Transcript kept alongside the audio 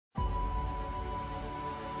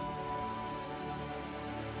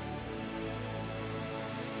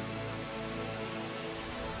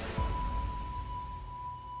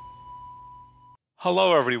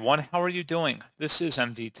Hello everyone, how are you doing? This is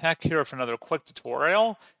MD Tech here for another quick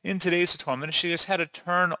tutorial. In today's tutorial, I'm going to show you guys how to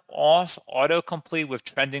turn off autocomplete with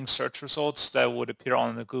trending search results that would appear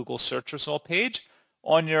on the Google search result page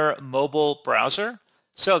on your mobile browser.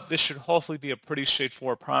 So this should hopefully be a pretty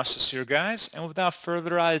straightforward process here, guys. And without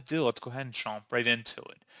further ado, let's go ahead and jump right into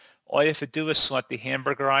it. All you have to do is select the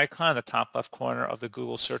hamburger icon in the top left corner of the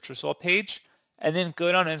Google search result page, and then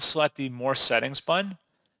go down and select the More Settings button.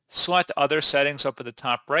 Select Other Settings up at the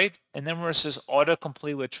top right, and then where it says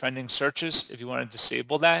Autocomplete with Trending Searches, if you want to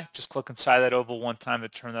disable that, just click inside that oval one time to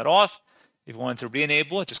turn that off. If you want to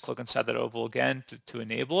re-enable it, just click inside that oval again to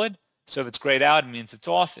enable it. So if it's grayed out, it means it's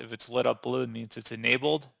off. If it's lit up blue, it means it's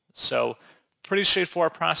enabled. So pretty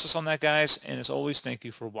straightforward process on that, guys. And as always, thank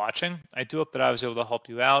you for watching. I do hope that I was able to help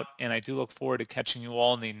you out, and I do look forward to catching you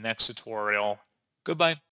all in the next tutorial. Goodbye.